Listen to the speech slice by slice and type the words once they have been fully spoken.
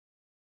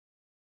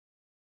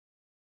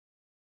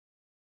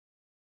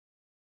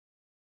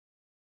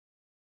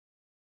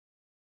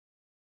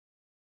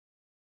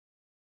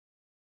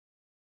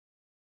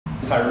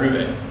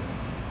pyruvate.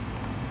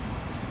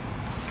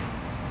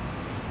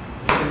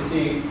 You can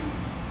see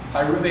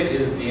pyruvate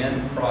is the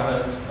end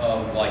product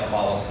of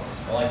glycolysis.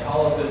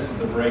 Glycolysis is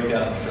the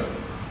breakdown of sugar.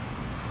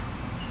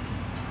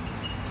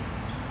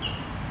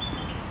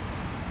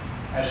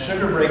 As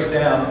sugar breaks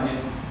down,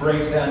 it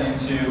breaks down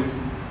into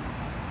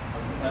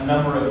a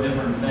number of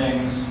different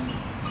things,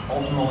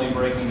 ultimately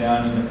breaking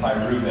down into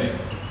pyruvate,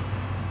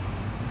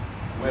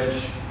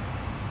 which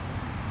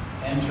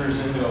enters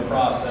into a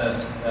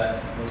process that's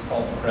what's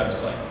called the Krebs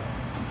cycle.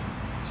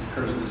 This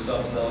occurs at the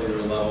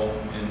subcellular level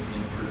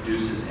and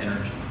produces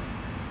energy.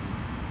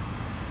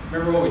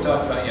 Remember what we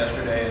talked about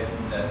yesterday,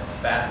 that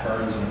fat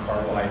burns in a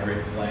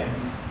carbohydrate flame?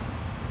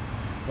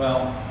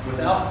 Well,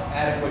 without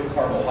adequate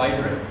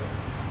carbohydrate,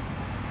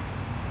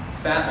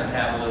 fat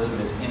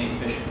metabolism is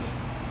inefficient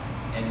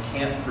and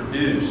can't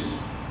produce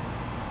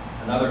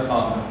another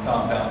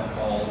compound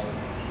called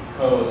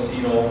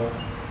coacetyl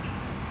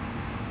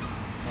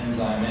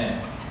enzyme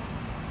A.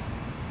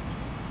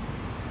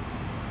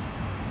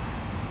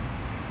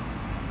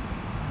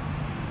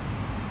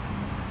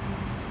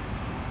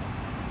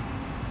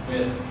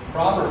 With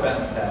proper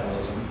fat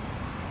metabolism,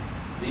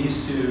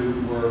 these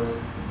two work,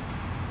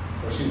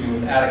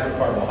 with adequate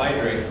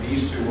carbohydrate,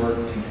 these two work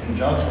in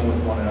conjunction with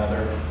one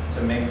another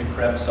to make the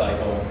Krebs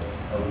cycle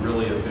a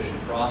really efficient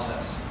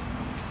process.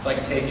 It's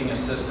like taking a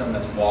system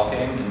that's walking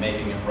and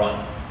making it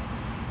run.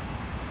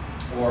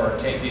 Or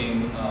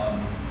taking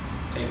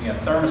a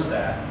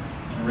thermostat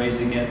and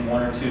raising it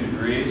 1 or 2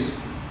 degrees,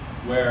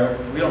 where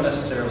we don't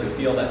necessarily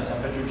feel that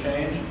temperature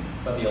change,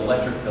 but the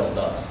electric bill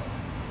does.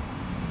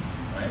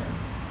 Right?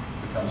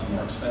 It becomes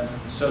more expensive.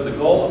 So the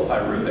goal of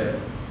pyruvate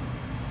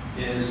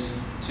is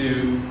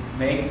to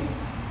make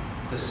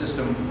the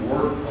system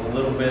work a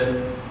little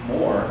bit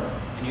more,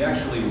 and you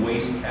actually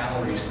waste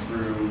calories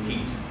through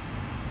heat.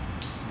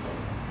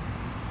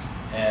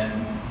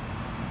 And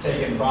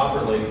taken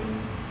properly,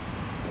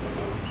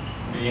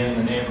 be in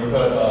the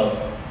neighborhood of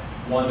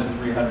 100 to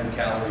 300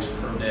 calories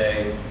per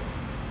day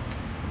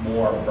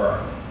more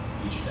burn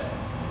each day.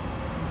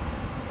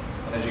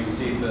 And as you can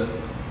see, the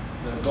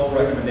goal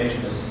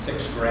recommendation is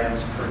 6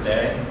 grams per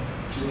day,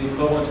 which is the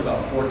equivalent to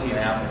about 14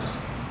 apples.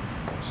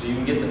 So you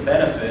can get the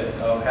benefit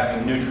of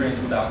having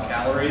nutrients without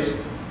calories,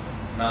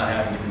 not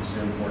having to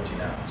consume 14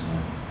 apples.